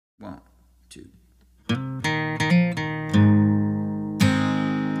1, 2.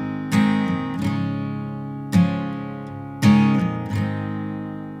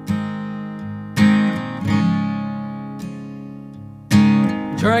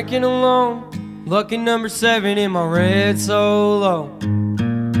 Drinking alone, lucky number 7 in my red Solo.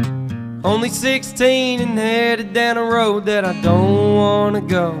 Only 16 and headed down a road that I don't wanna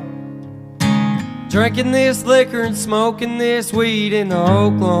go. Drinking this liquor and smoking this weed in the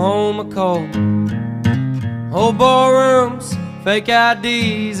Oklahoma cold. Old bar rooms, fake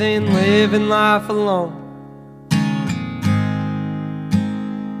IDs, and living life alone.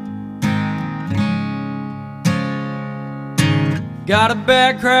 Got a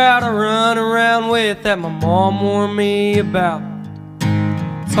bad crowd I run around with that my mom warned me about.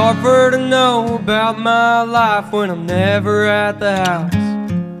 It's hard for her to know about my life when I'm never at the house.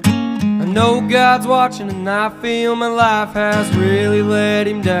 I know God's watching and I feel my life has really let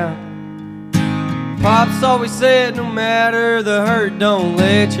him down. Pops always said no matter the hurt, don't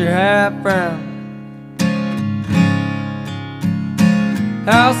let your hat frown.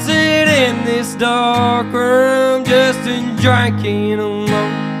 I'll sit in this dark room just drinking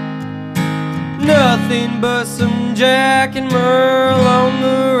alone. Nothing but some Jack and Merle on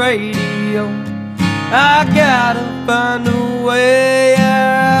the radio. I gotta find a way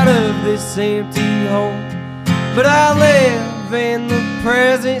out of this empty hole, but I live in the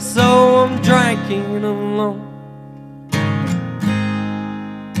present, so I'm drinking alone.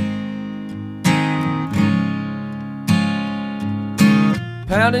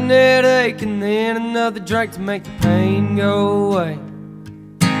 Pounding that ache and then another drink to make the pain go away.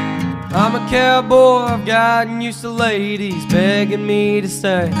 I'm a cowboy, I've gotten used to ladies begging me to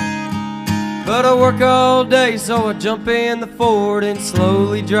stay. But I work all day, so I jump in the Ford and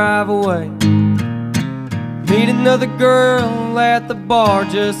slowly drive away. Meet another girl at the bar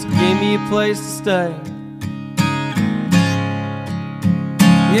just to give me a place to stay.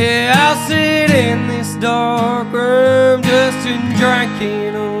 Yeah, I'll sit in this dark room just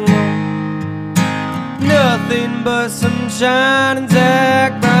drinking alone. Nothing but sunshine and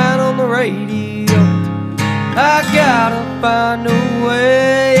Zach Bryan on the radio. I gotta find a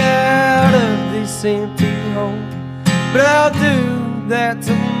way out of this empty hole, but I'll do that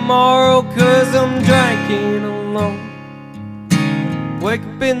tomorrow, 'cause I'm drinking alone. Wake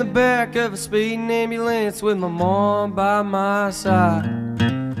up in the back of a speeding ambulance with my mom by my side,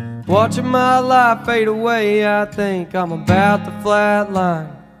 watching my life fade away. I think I'm about to flatline.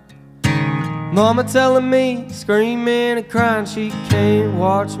 Mama telling me, screaming and crying, she can't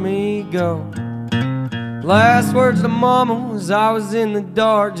watch me go. Last words to Mama was I was in the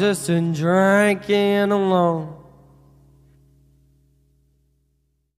dark just drinking alone.